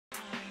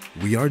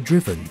We are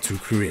driven to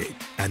create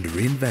and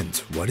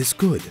reinvent what is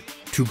good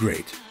to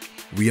great.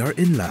 We are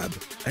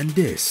INLAB, and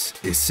this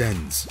is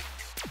SENZ.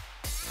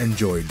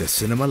 Enjoy the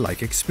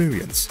cinema-like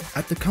experience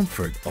at the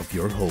comfort of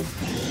your home,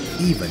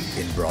 even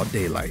in broad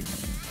daylight.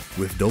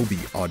 With Dolby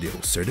Audio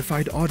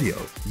certified audio,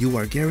 you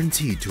are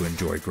guaranteed to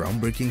enjoy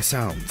groundbreaking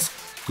sounds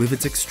with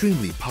its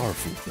extremely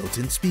powerful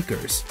built-in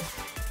speakers.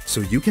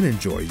 So you can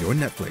enjoy your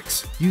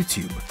Netflix,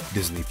 YouTube,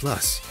 Disney+,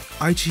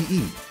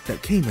 iQIYI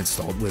that came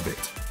installed with it.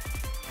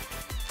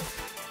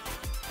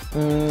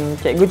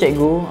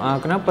 Cikgu,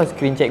 kenapa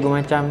skrin cikgu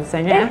macam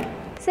sengit?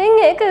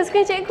 Sengit ke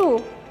skrin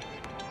cikgu?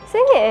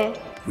 Sengit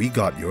We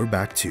got your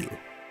back too.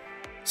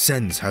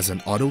 SENZ has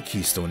an auto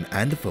keystone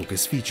and a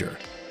focus feature.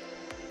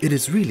 It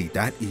is really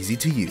that easy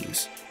to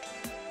use.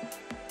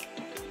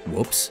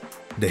 Whoops,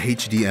 the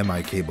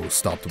HDMI cable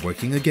stopped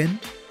working again?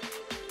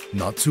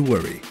 Not to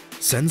worry,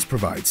 SENZ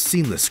provides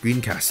seamless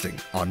screencasting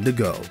on the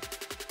go.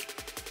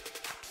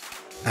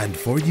 And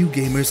for you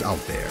gamers out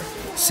there,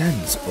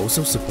 SENZ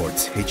also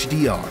supports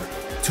HDR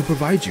to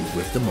provide you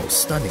with the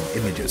most stunning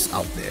images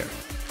out there.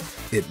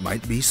 It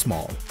might be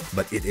small,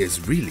 but it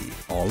is really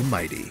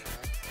almighty.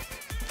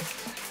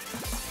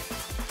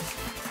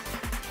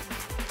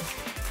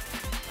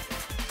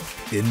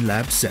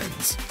 INLAB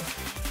SENZ.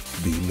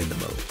 Be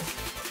minimal.